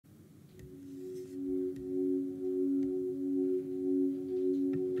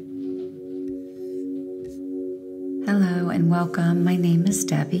Hello and welcome. My name is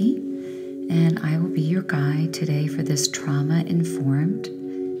Debbie, and I will be your guide today for this trauma-informed,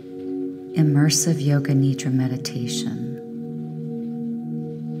 immersive Yoga Nidra meditation.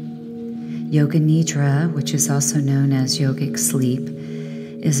 Yoga Nidra, which is also known as yogic sleep,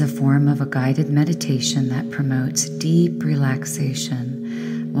 is a form of a guided meditation that promotes deep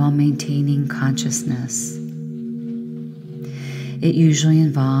relaxation while maintaining consciousness. It usually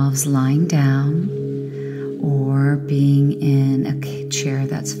involves lying down or being in a chair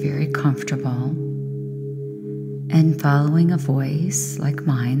that's very comfortable and following a voice like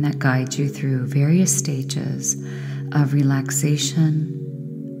mine that guides you through various stages of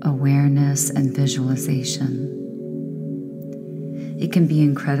relaxation, awareness, and visualization. It can be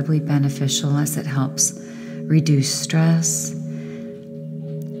incredibly beneficial as it helps reduce stress,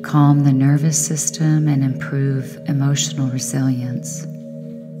 calm the nervous system, and improve emotional resilience.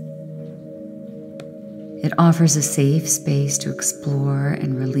 It offers a safe space to explore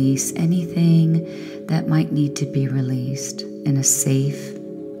and release anything that might need to be released in a safe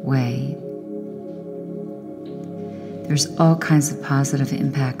way. There's all kinds of positive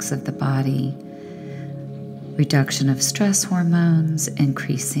impacts of the body: reduction of stress hormones,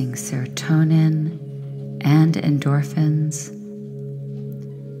 increasing serotonin and endorphins,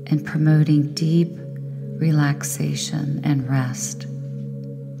 and promoting deep relaxation and rest.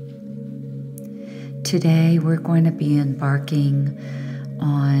 Today, we're going to be embarking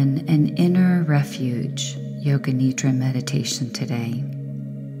on an inner refuge Yoga Nidra meditation today.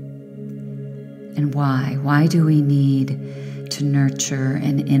 And why? Why do we need to nurture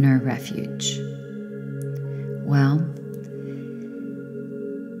an inner refuge? Well,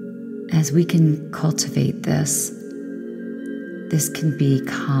 as we can cultivate this can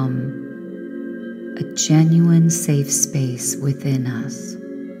become a genuine safe space within us.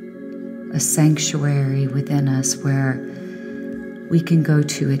 A sanctuary within us where we can go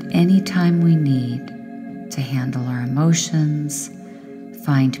to at any time we need to handle our emotions,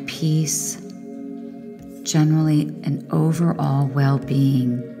 find peace, generally an overall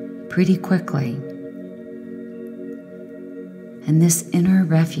well-being pretty quickly. And this inner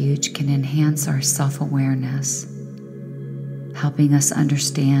refuge can enhance our self-awareness, helping us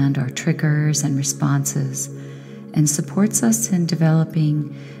understand our triggers and responses, and supports us in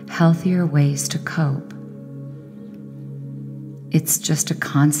developing healthier ways to cope. It's just a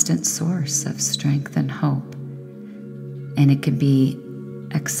constant source of strength and hope, and it can be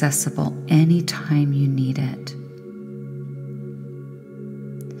accessible anytime you need it.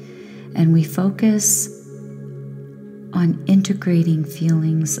 And we focus on integrating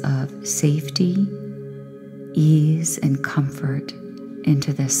feelings of safety, ease, and comfort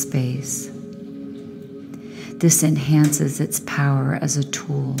into this space. This enhances its power as a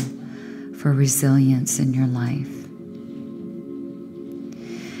tool for resilience in your life.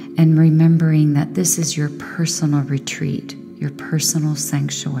 And remembering that this is your personal retreat, your personal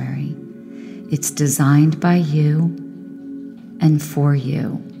sanctuary. It's designed by you and for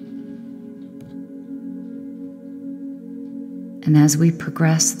you. And as we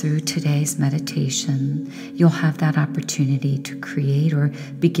progress through today's meditation, you'll have that opportunity to create or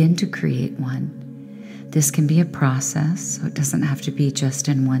begin to create one. This can be a process, so it doesn't have to be just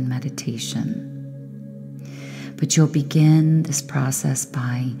in one meditation. But you'll begin this process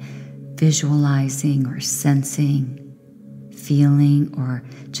by visualizing or sensing, feeling, or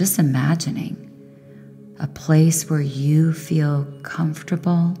just imagining a place where you feel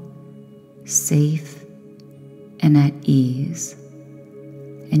comfortable, safe, and at ease.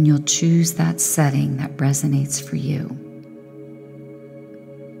 And you'll choose that setting that resonates for you.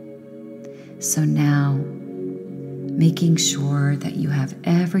 So now, making sure that you have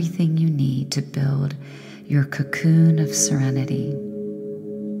everything you need to build your cocoon of serenity.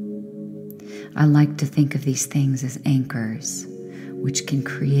 I like to think of these things as anchors, which can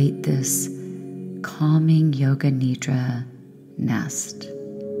create this calming Yoga Nidra nest.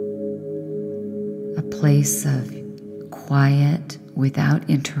 A place of quiet without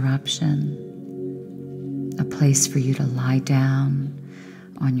interruption. A place for you to lie down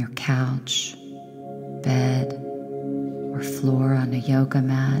on your couch, bed, or floor on a yoga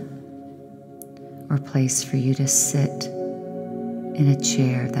mat, or a place for you to sit in a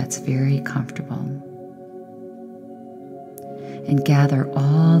chair that's very comfortable. And gather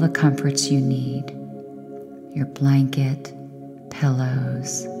all the comforts you need: your blanket,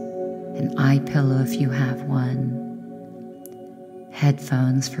 pillows, an eye pillow if you have one,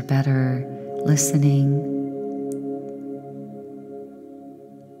 headphones for better listening.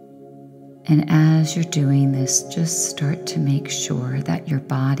 And as you're doing this, just start to make sure that your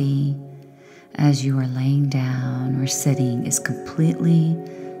body as you are laying down or sitting is completely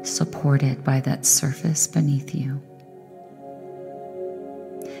supported by that surface beneath you.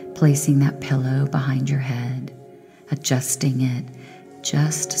 Placing that pillow behind your head, adjusting it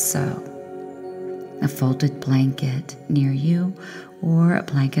just so. A folded blanket near you or a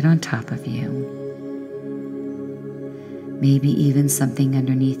blanket on top of you. Maybe even something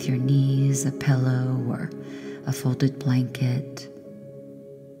underneath your knees, a pillow or a folded blanket.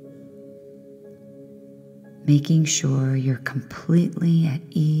 Making sure you're completely at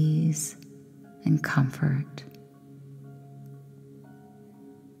ease and comfort.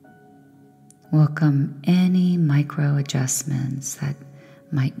 Welcome any micro adjustments that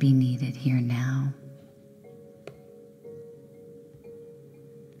might be needed here now.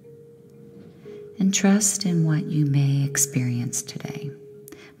 And trust in what you may experience today.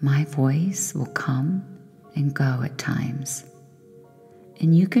 My voice will come and go at times.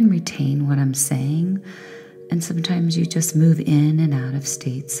 And you can retain what I'm saying, and sometimes you just move in and out of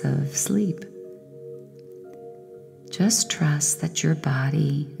states of sleep. Just trust that your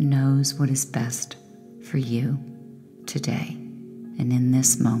body knows what is best for you today and in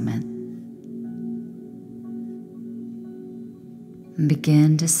this moment. And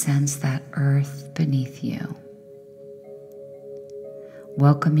begin to sense that earth beneath you,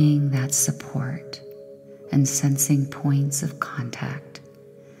 welcoming that support and sensing points of contact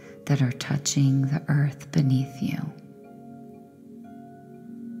that are touching the earth beneath you.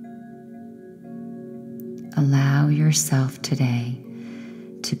 Allow yourself today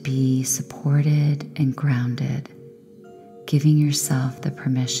to be supported and grounded, giving yourself the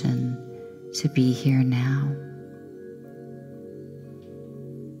permission to be here now.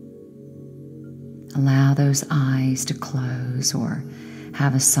 Allow those eyes to close or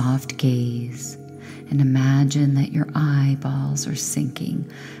have a soft gaze, and imagine that your eyeballs are sinking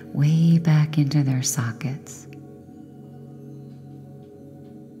way back into their sockets.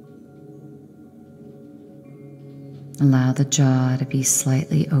 Allow the jaw to be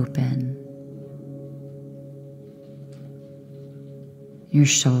slightly open, your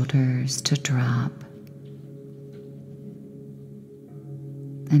shoulders to drop,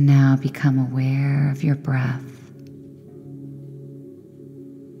 and now become aware of your breath.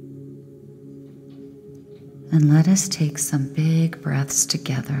 And let us take some big breaths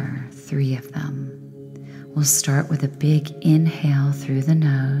together, 3 of them. We'll start with a big inhale through the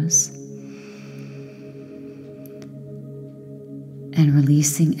nose and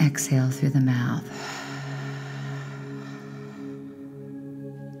releasing exhale through the mouth.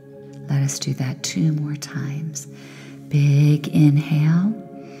 Let us do that 2 more times. Big inhale.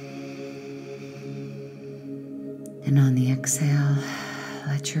 And on the exhale,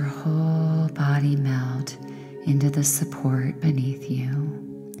 let your whole body melt into the support beneath you.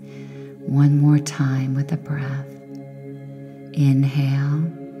 1 more time with a breath. Inhale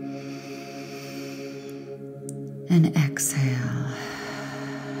and exhale,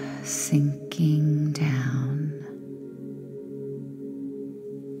 sinking down.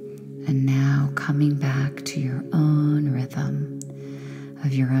 And now coming back to your own rhythm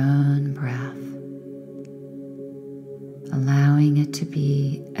of your own breath, allowing it to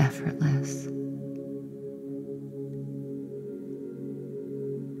be effortless.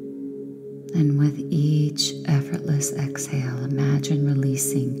 And with each effortless exhale, imagine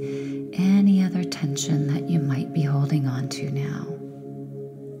releasing any other tension that you might be holding on to now.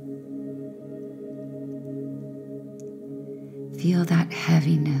 Feel that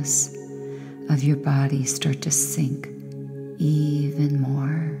heaviness of your body start to sink even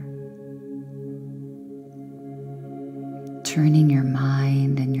more. Turning your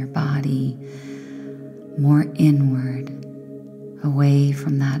mind and your body more inward, away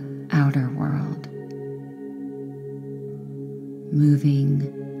from that outer world, moving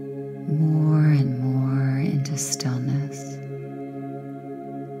more and more into stillness.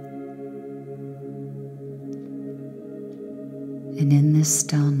 And in this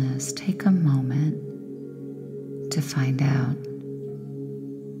stillness, take a moment to find out,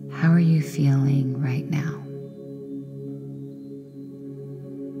 how are you feeling right now?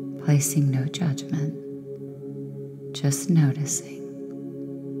 Placing no judgment, just noticing.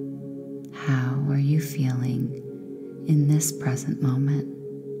 How are you feeling in this present moment?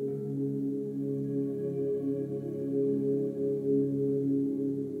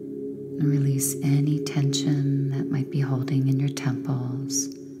 And release any tension that might be holding in your temples.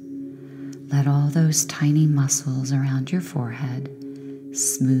 Let all those tiny muscles around your forehead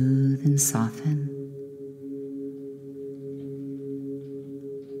smooth and soften.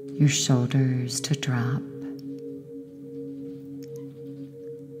 Your shoulders to drop.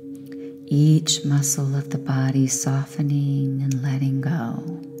 Each muscle of the body softening and letting go.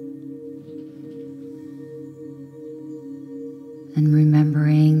 And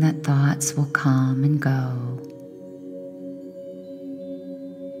remembering that thoughts will come and go.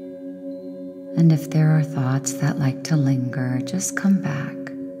 And if there are thoughts that like to linger, just come back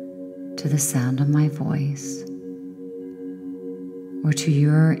to the sound of my voice or to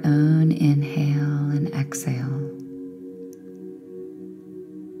your own inhale and exhale.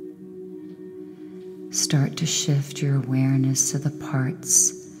 Start to shift your awareness to the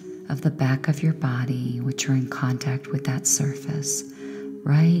parts of the back of your body which are in contact with that surface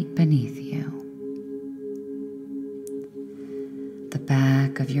right beneath you. The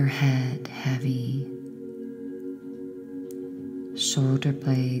back of your head heavy, shoulder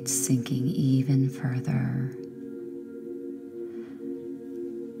blades sinking even further,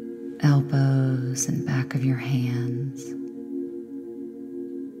 elbows and back of your hands,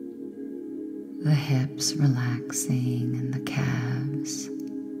 the hips relaxing and the calves,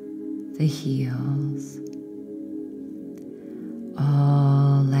 the heels,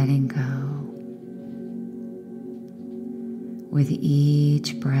 all letting go. With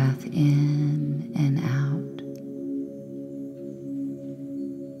each breath in and out.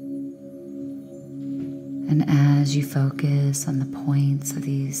 And as you focus on the points of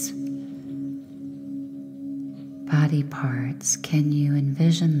these body parts, can you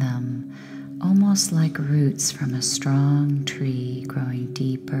envision them almost like roots from a strong tree growing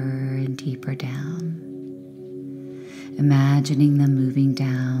deeper and deeper down? Imagining them moving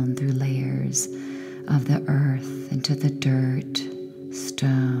down through layers of the earth into the dirt,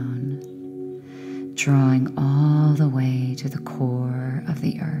 stone, drawing all the way to the core of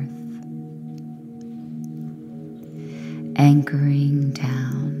the earth, anchoring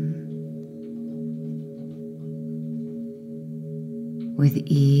down. With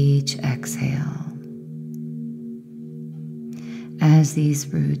each exhale, as these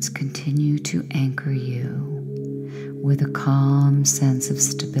roots continue to anchor you with a calm sense of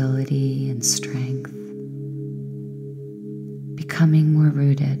stability and strength, becoming more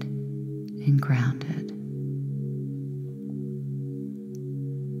rooted and grounded.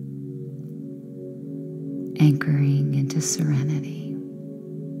 Anchoring into serenity.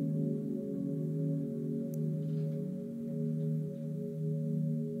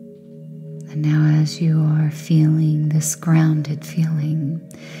 And now as you are feeling this grounded feeling,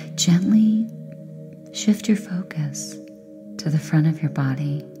 gently shift your focus to the front of your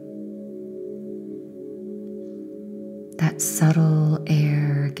body. That subtle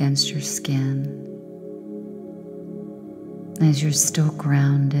air against your skin. As you're still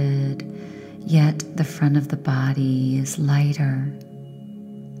grounded, yet the front of the body is lighter,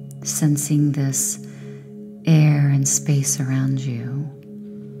 sensing this air and space around you,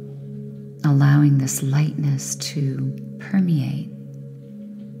 allowing this lightness to permeate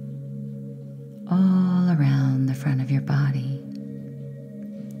all around the front of your body.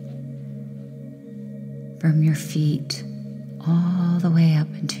 From your feet all the way up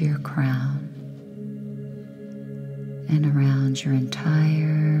into your crown and around your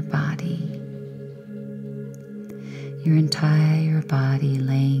entire body. Your entire body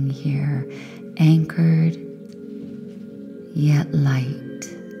laying here, anchored yet light.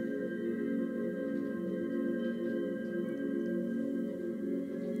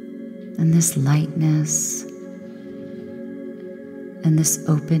 And this lightness and this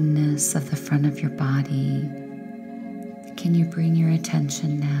openness of the front of your body, can you bring your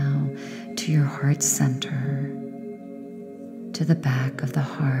attention now to your heart center, to the back of the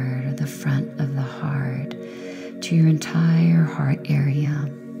heart or the front of the heart, to your entire heart area.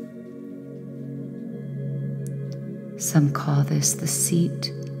 Some call this the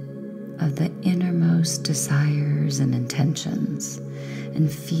seat of the innermost desires and intentions,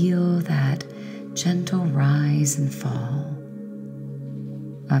 and feel that gentle rise and fall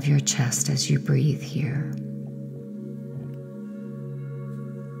of your chest as you breathe here.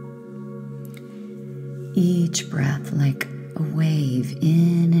 Each breath like a wave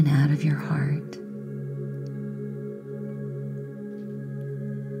in and out of your heart.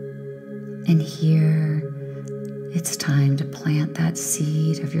 And here, it's time to plant that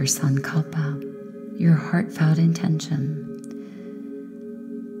seed of your sankalpa, your heartfelt intention.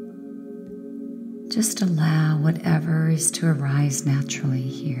 Just allow whatever is to arise naturally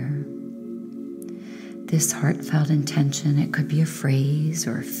here. This heartfelt intention, it could be a phrase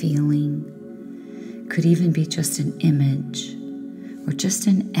or a feeling, could even be just an image or just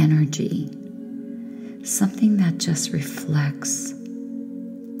an energy, something that just reflects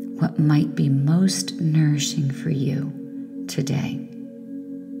what might be most nourishing for you today.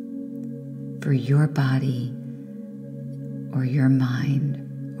 for your body or your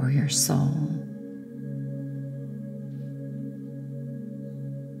mind or your soul.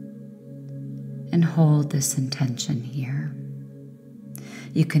 And hold this intention here.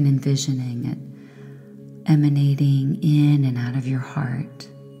 You can envisioning it emanating in and out of your heart.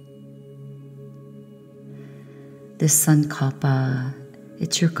 This sankalpa,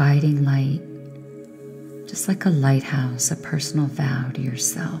 it's your guiding light, just like a lighthouse, a personal vow to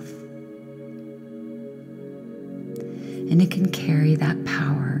yourself. And it can carry that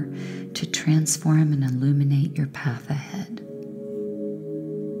power to transform and illuminate your path ahead.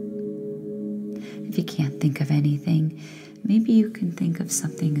 If you can't think of anything, maybe you can think of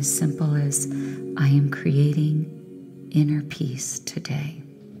something as simple as, I am creating inner peace today.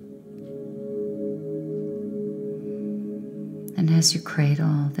 And as you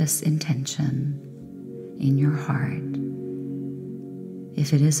cradle this intention in your heart,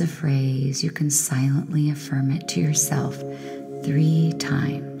 if it is a phrase, you can silently affirm it to yourself 3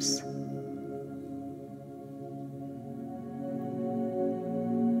 times.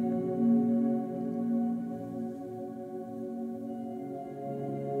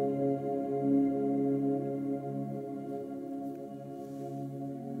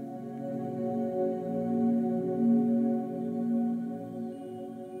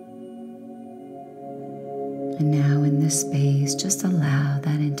 And now in this space, just allow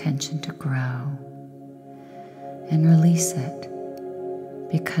that intention to grow and release it,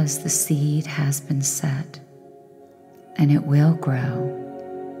 because the seed has been set and it will grow.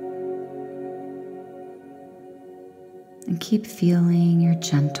 And keep feeling your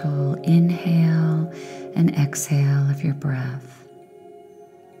gentle inhale and exhale of your breath,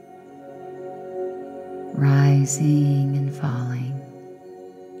 rising and falling.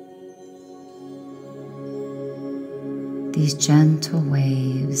 These gentle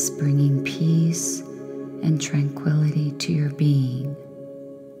waves bringing peace and tranquility to your being.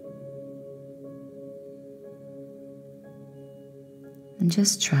 And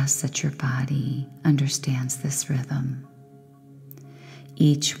just trust that your body understands this rhythm.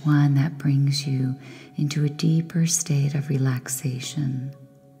 Each one that brings you into a deeper state of relaxation,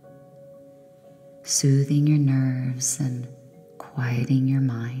 soothing your nerves and quieting your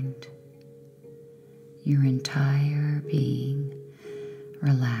mind. Your entire being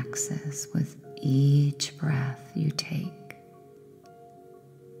relaxes with each breath you take.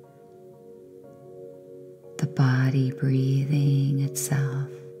 The body breathing itself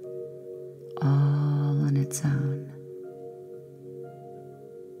all on its own.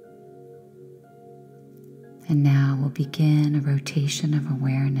 And now we'll begin a rotation of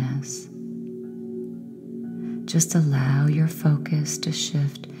awareness. Just allow your focus to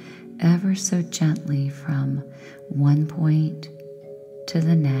shift ever so gently from one point to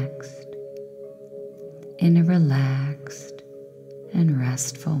the next in a relaxed and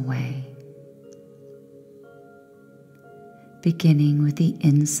restful way. Beginning with the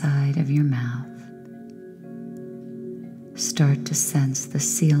inside of your mouth, start to sense the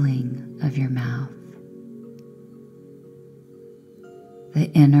ceiling of your mouth,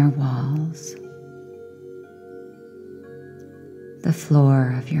 the inner walls, the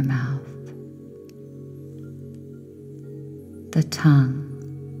floor of your mouth, the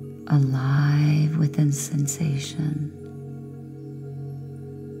tongue alive within sensation,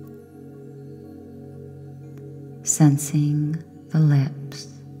 sensing the lips,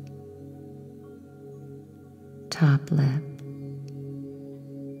 top lip,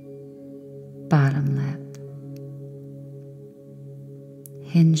 bottom lip,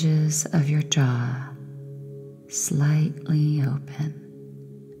 hinges of your jaw slightly open.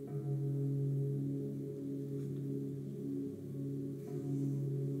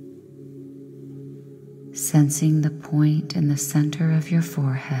 Sensing the point in the center of your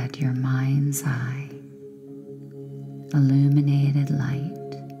forehead, your mind's eye, illuminated light.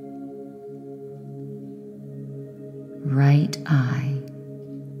 Right eye,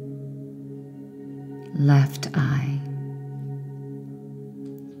 left eye,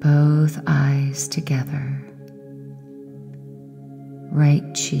 both eyes together. Right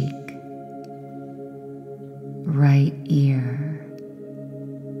cheek, right ear,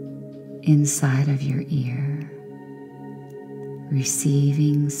 inside of your ear,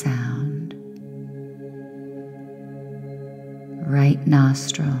 receiving sound. Right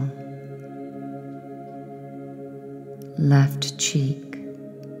nostril, left cheek,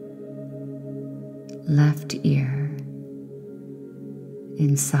 left ear,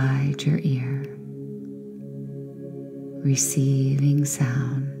 inside your ear, receiving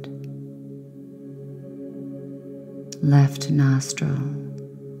sound. Left nostril,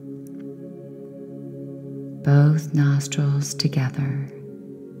 both nostrils together.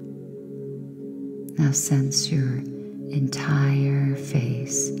 Now sense your entire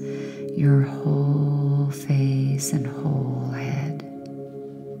face, your whole face and whole head.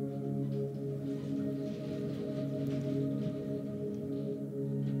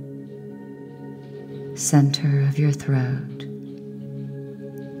 Center of your throat,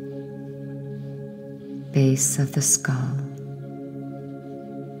 base of the skull,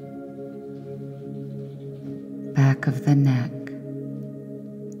 back of the neck,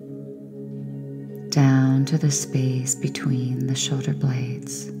 down to the space between the shoulder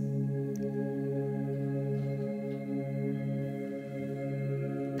blades.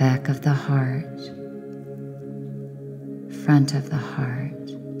 Back of the heart, front of the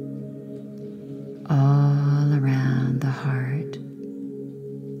heart, all around the heart,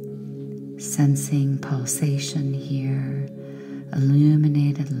 sensing pulsation here,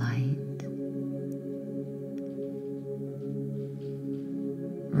 illuminated light.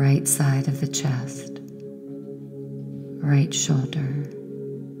 Right side of the chest, right shoulder,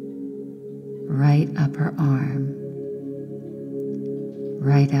 right upper arm,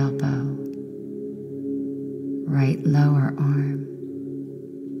 right elbow, right lower arm,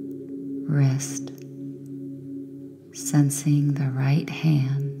 wrist, sensing the right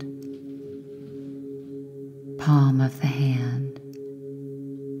hand, palm of the hand,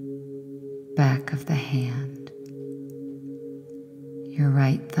 back of the hand, your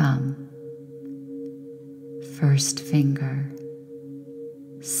right thumb, first finger,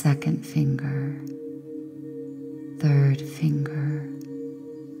 second finger, third finger,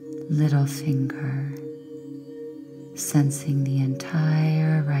 little finger, sensing the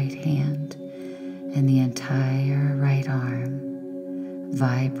entire right hand and the entire right arm,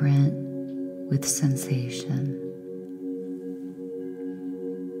 vibrant with sensation.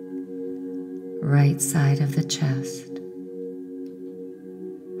 Right side of the chest,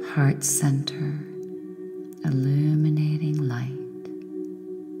 heart center, illuminating light.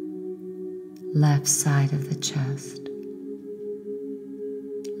 Left side of the chest,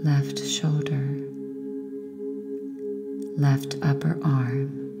 left shoulder, left upper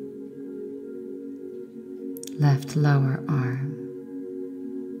arm, left lower arm,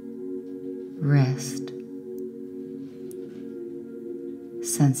 wrist,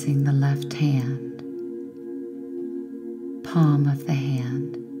 sensing the left hand, palm of the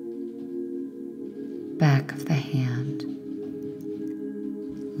hand, back of the hand,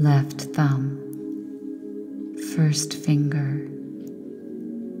 left thumb, first finger,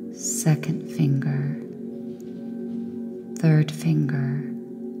 second finger, third finger,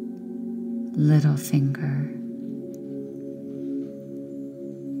 little finger,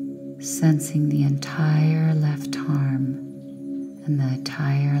 sensing the entire left arm and the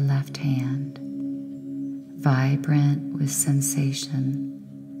entire left hand, vibrant with sensation,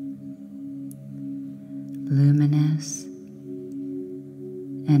 luminous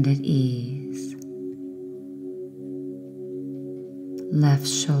and at ease. Left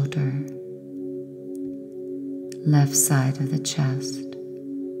shoulder, left side of the chest,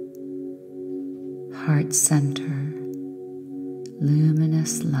 heart center,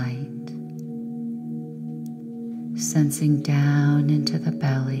 luminous light, sensing down into the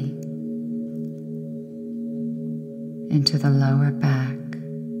belly, into the lower back,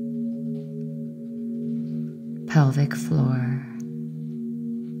 pelvic floor,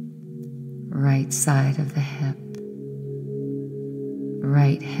 right side of the hip,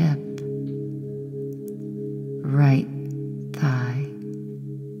 right hip, right thigh,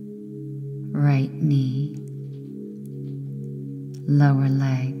 right knee, lower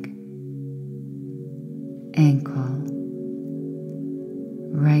leg, ankle,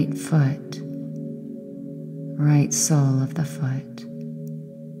 right foot, right sole of the foot,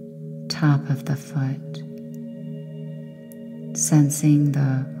 top of the foot, sensing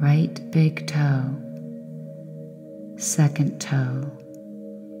the right big toe, second toe,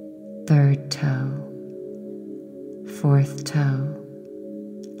 third toe, fourth toe,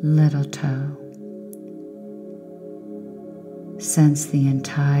 little toe. Sense the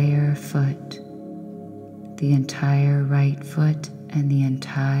entire foot, the entire right foot and the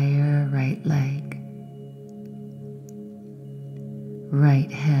entire right leg,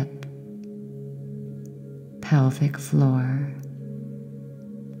 right hip, pelvic floor,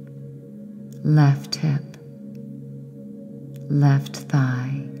 left hip, left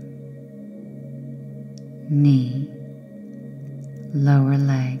thigh, knee, lower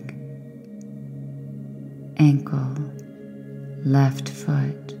leg, ankle, left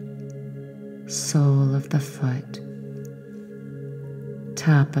foot, sole of the foot,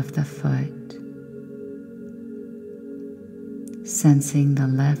 top of the foot, sensing the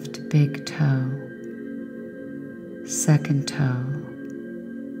left big toe, second toe,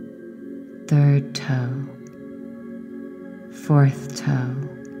 third toe, fourth toe,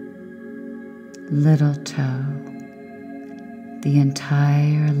 little toe, the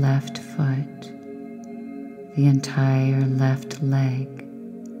entire left foot, the entire left leg,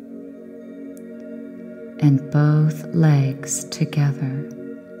 and both legs together,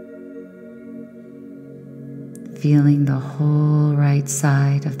 feeling the whole right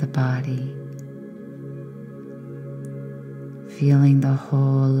side of the body, feeling the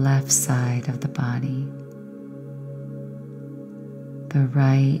whole left side of the body, the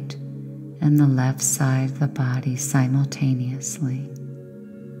right and the left side of the body simultaneously.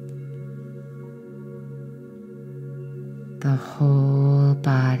 The whole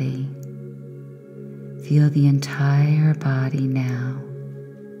body. Feel the entire body now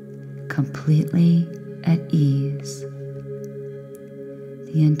completely at ease.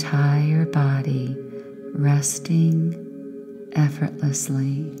 The entire body resting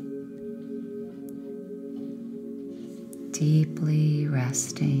effortlessly, deeply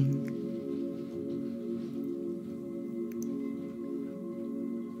resting.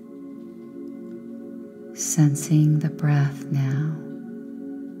 Sensing the breath now,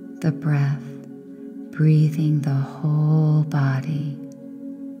 the breath breathing the whole body,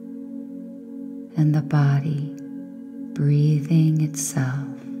 and the body breathing itself,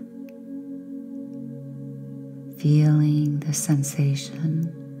 feeling the sensation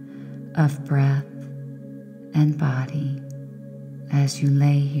of breath and body as you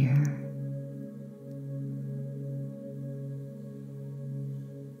lay here.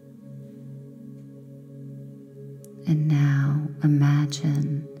 And now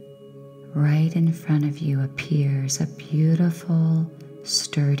imagine right in front of you appears a beautiful,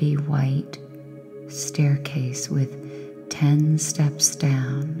 sturdy white staircase with 10 steps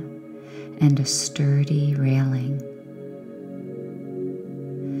down and a sturdy railing.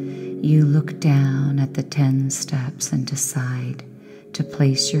 You look down at the 10 steps and decide to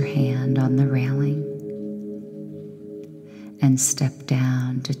place your hand on the railing and step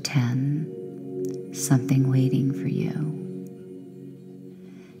down to 10. Something waiting for you.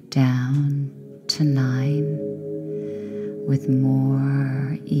 Down to 9 with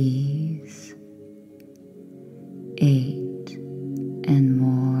more ease. 8 and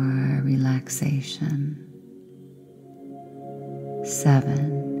more relaxation.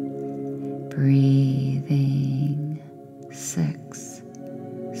 7, breathing. 6,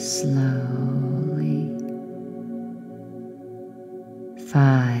 slowly.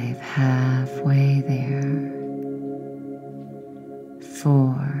 5, halfway there.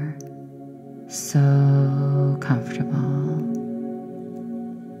 4, so comfortable.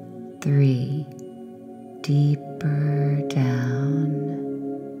 3, deeper down.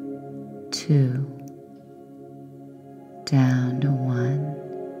 2, down to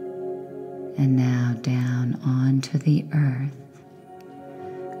 1, and now down onto the earth,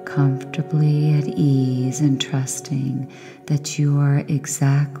 comfortably at ease and trusting that you are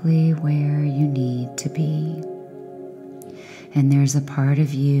exactly where you need to be. And there's a part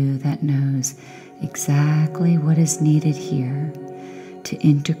of you that knows exactly what is needed here to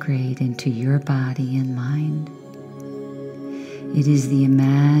integrate into your body and mind. It is the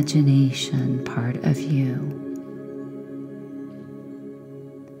imagination part of you.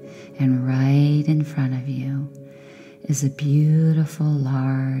 And right in front of you is a beautiful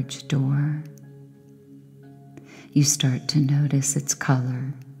large door. You start to notice its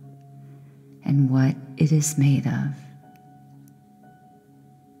color and what it is made of.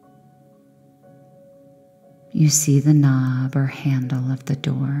 You see the knob or handle of the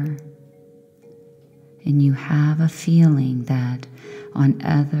door, and you have a feeling that on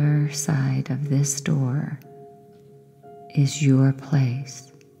either side of this door is your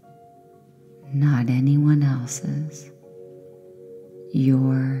place, not anyone else's.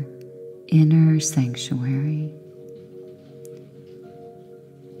 Your inner sanctuary,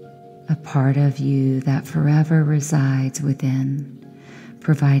 a part of you that forever resides within,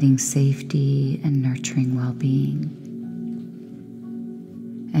 providing safety and nurturing well-being.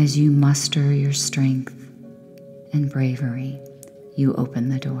 As you muster your strength and bravery, you open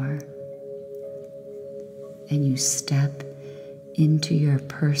the door and you step into your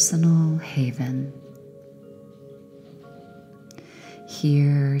personal haven.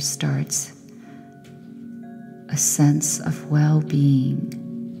 Here starts a sense of well-being,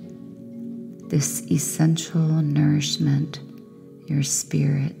 this essential nourishment your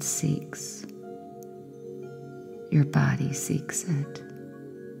spirit seeks. Your body seeks it.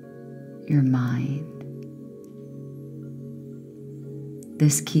 Your mind.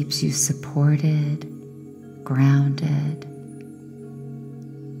 This keeps you supported, grounded,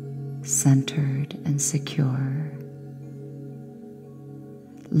 centered, and secure.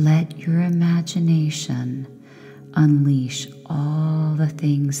 Let your imagination unleash all the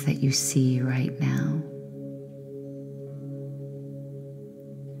things that you see right now.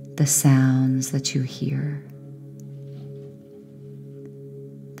 The sounds that you hear,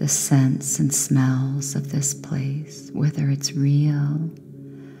 the scents and smells of this place, whether it's real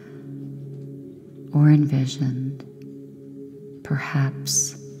or envisioned.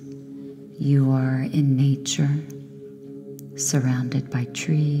 Perhaps you are in nature, surrounded by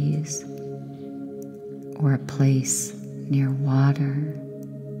trees, or a place near water,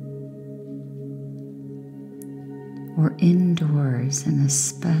 or indoors in a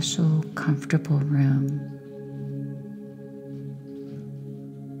special, comfortable room,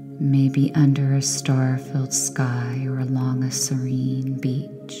 maybe under a star-filled sky or along a serene beach,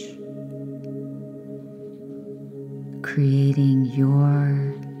 creating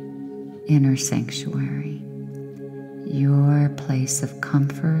your inner sanctuary, your place of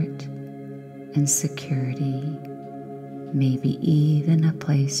comfort and security, maybe even a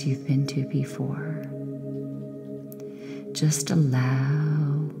place you've been to before. Just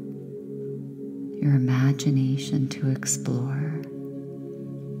allow your imagination to explore.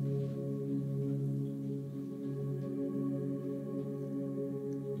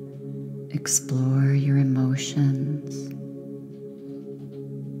 Explore your emotions.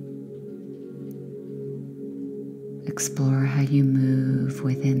 Explore how you move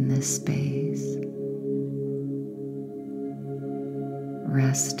within this space,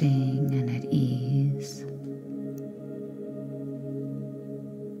 resting and at ease.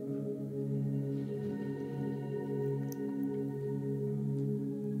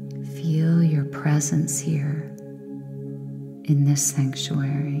 Feel your presence here in this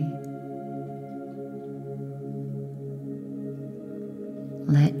sanctuary.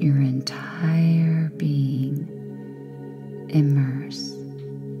 Let your entire being immerse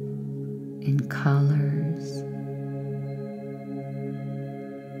in colors,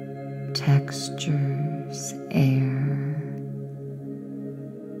 textures, air,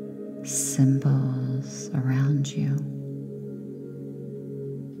 symbols around you.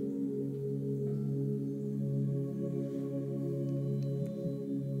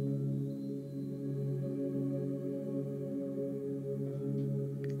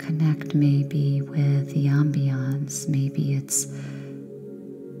 Connect maybe with the ambiance. Maybe it's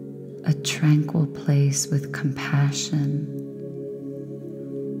a tranquil place with compassion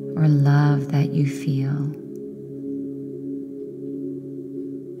or love that you feel.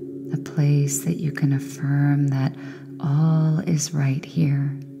 A place that you can affirm that all is right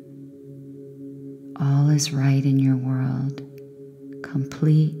here. All is right in your world,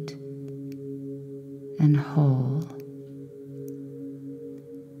 complete and whole.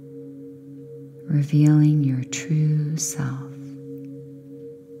 Revealing your true self.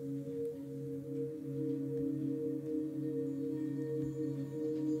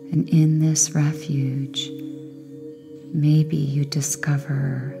 And in this refuge, maybe you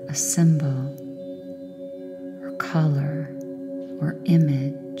discover a symbol or color or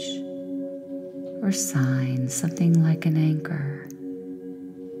image or sign, something like an anchor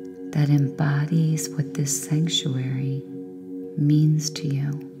that embodies what this sanctuary means to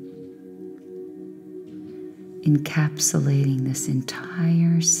you, encapsulating this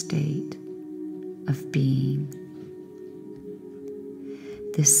entire state of being.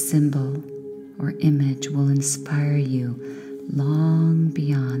 This symbol or image will inspire you long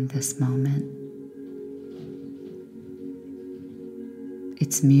beyond this moment.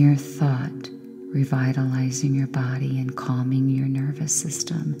 It's mere thought revitalizing your body and calming your nervous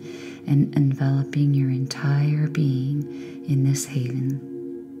system and enveloping your entire being in this haven,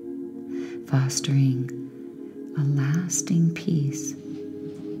 fostering a lasting peace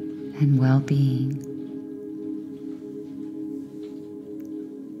and well-being.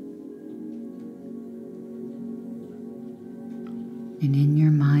 And in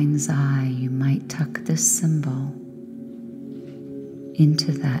your mind's eye, you might tuck this symbol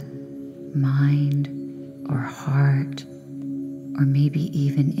into that mind or heart, or maybe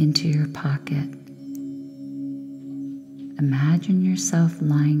even into your pocket. Imagine yourself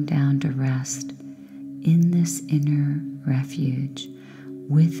lying down to rest in this inner refuge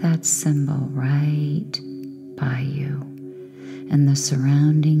with that symbol right by you and the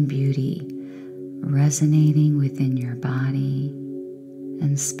surrounding beauty resonating within your body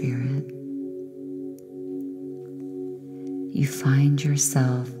and spirit. You find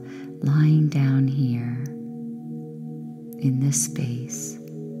yourself lying down here in this space,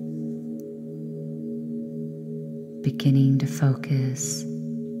 beginning to focus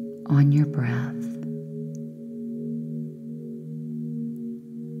on your breath,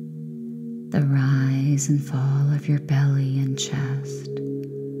 the rise and fall of your belly and chest,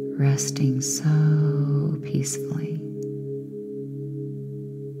 resting so peacefully,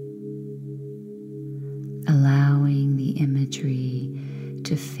 allowing the imagery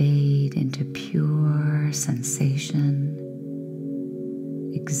to fade into pure sensation,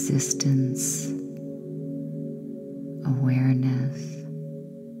 existence, awareness.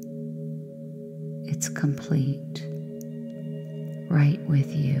 It's complete, right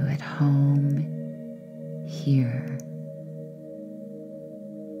with you at home here,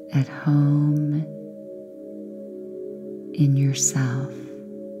 at home in yourself,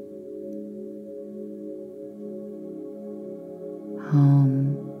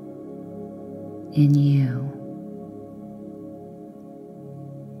 home in you.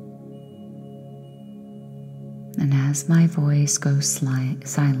 And as my voice goes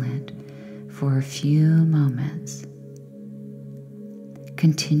silent for a few moments,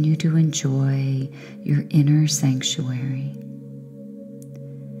 continue to enjoy your inner sanctuary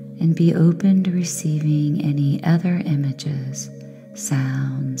and be open to receiving any other images,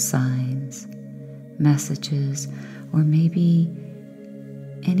 sounds, signs, messages, or maybe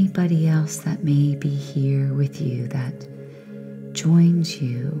anybody else that may be here with you that joins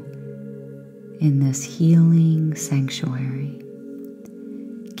you in this healing sanctuary,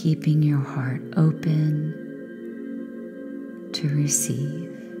 keeping your heart open to receive.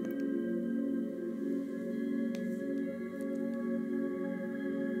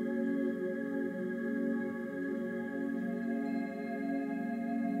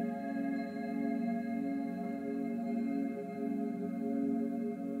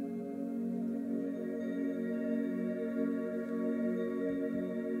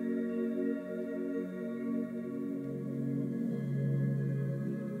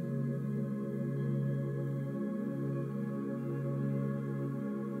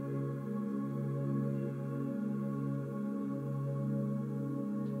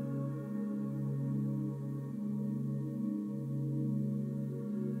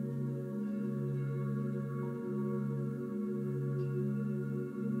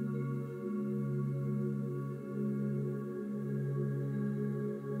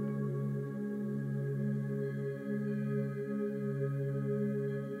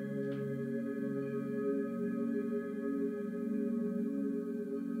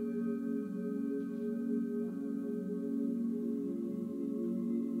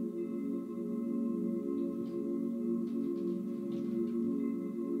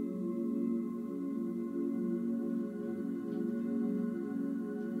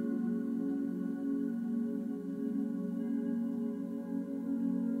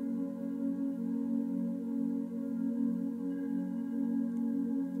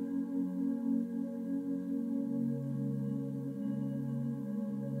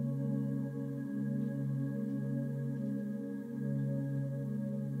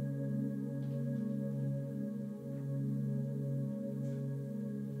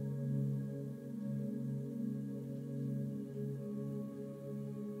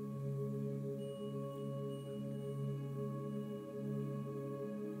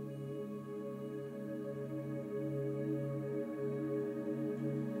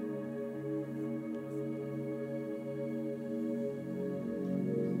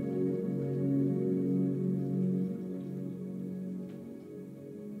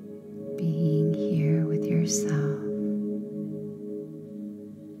 Yourself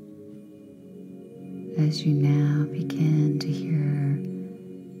as you now begin to hear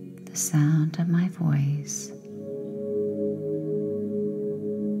the sound of my voice.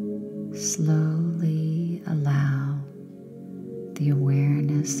 Slowly allow the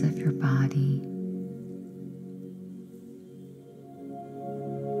awareness of your body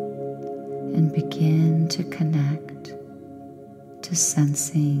and begin to connect to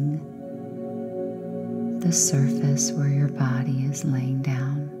sensing the surface where your body is laying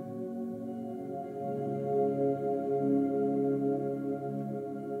down.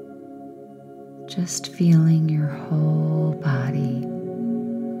 Just feeling your whole body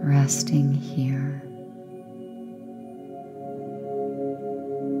resting here.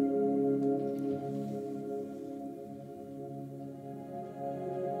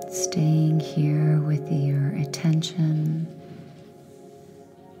 Staying here with your attention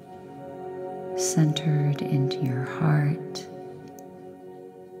centered into your heart,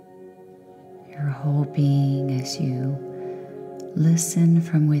 your whole being as you listen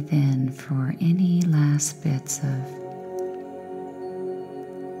from within for any last bits of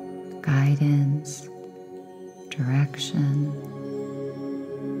guidance, direction.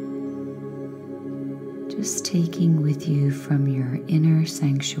 Just taking with you from your inner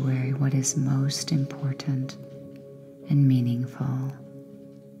sanctuary what is most important and meaningful.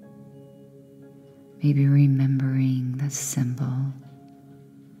 Maybe remembering the symbol,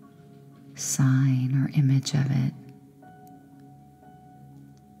 sign, or image of it.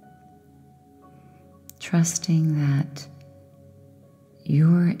 Trusting that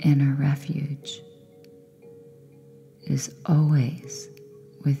your inner refuge is always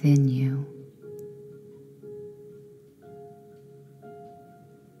within you.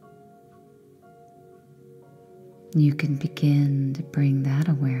 You can begin to bring that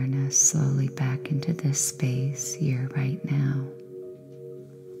awareness slowly back into this space here right now.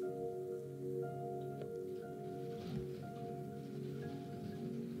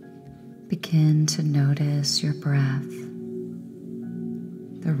 Begin to notice your breath,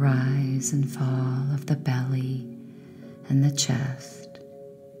 the rise and fall of the belly and the chest.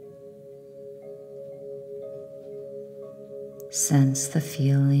 Sense the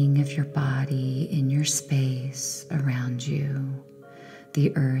feeling of your body in your space around you,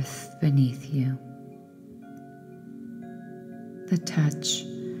 the earth beneath you, the touch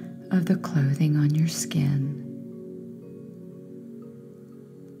of the clothing on your skin,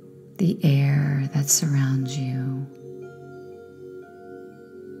 the air that surrounds you,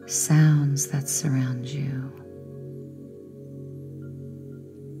 sounds that surround you.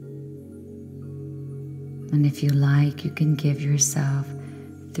 And if you like, you can give yourself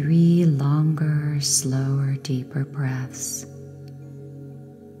 3 longer, slower, deeper breaths.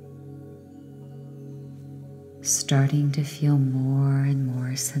 Starting to feel more and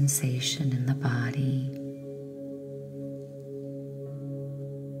more sensation in the body.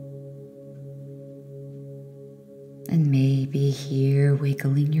 And maybe here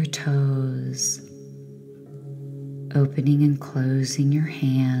wiggling your toes, opening and closing your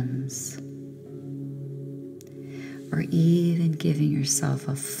hands, or even giving yourself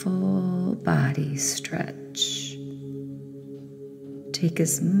a full body stretch. Take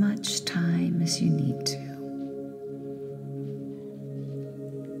as much time as you need to.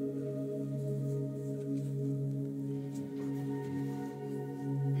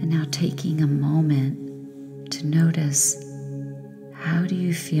 And now taking a moment to notice, how do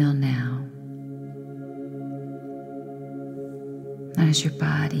you feel now? How does your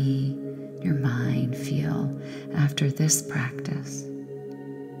body, your mind feel after this practice?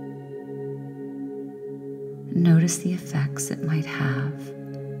 Notice the effects it might have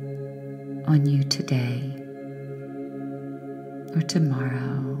on you today or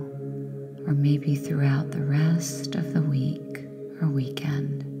tomorrow, or maybe throughout the rest of the week or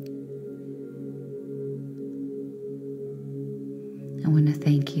weekend. I want to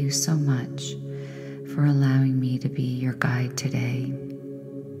thank you so much for allowing me to be your guide today.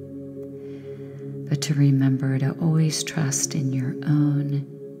 But to remember to always trust in your own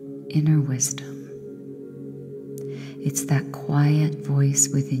inner wisdom. It's that quiet voice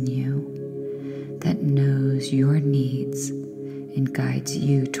within you that knows your needs and guides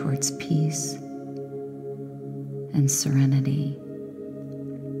you towards peace and serenity.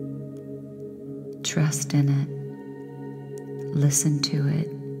 Trust in it, listen to it,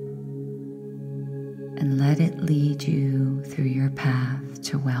 and let it lead you through your path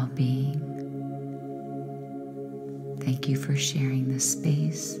to well-being. Thank you for sharing this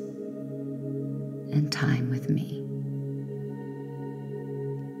space and time with me.